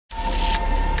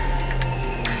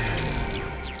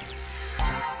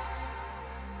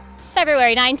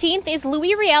February 19th is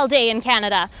Louis Riel Day in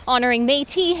Canada, honoring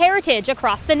Métis heritage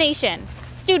across the nation.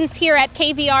 Students here at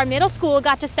KVR Middle School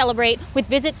got to celebrate with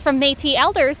visits from Métis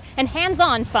elders and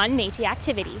hands-on fun Métis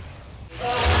activities.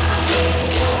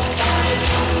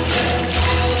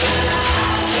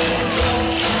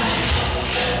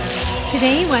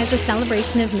 Today was a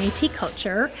celebration of Métis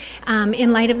culture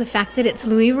in light of the fact that it's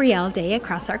Louis Riel Day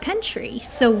across our country.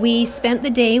 So we spent the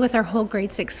day with our whole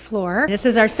grade 6 floor. This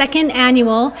is our second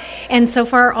annual, and so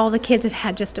far all the kids have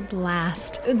had just a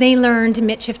blast. They learned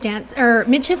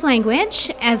Michif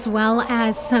language, as well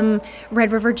as some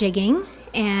Red River jigging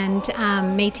and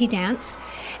Métis dance,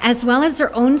 as well as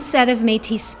their own set of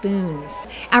Métis spoons.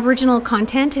 Aboriginal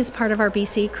content is part of our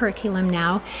BC curriculum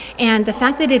now, and the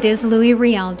fact that it is Louis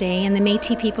Riel Day and the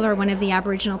Métis people are one of the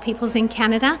Aboriginal peoples in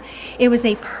Canada, it was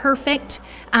a perfect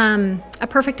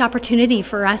opportunity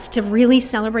for us to really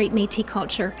celebrate Métis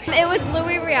culture. It was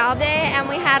Louis Riel Day and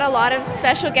we had a lot of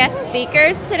special guest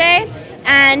speakers today,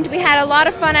 and we had a lot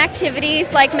of fun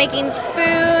activities like making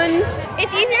spoons.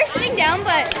 It's easier sitting down,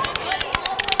 but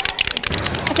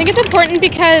I think it's important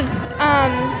because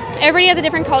everybody has a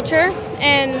different culture,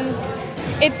 and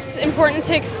it's important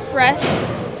to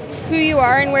express who you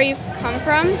are and where you've come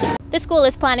from. The school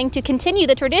is planning to continue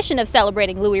the tradition of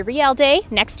celebrating Louis Riel Day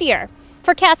next year.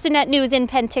 For Castanet News in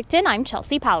Penticton, I'm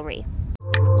Chelsea Powry.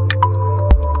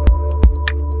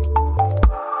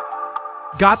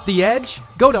 Got the edge?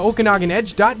 Go to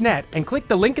OkanaganEdge.net and click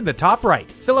the link in the top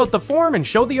right. Fill out the form and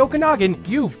show the Okanagan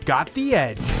you've got the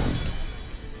edge.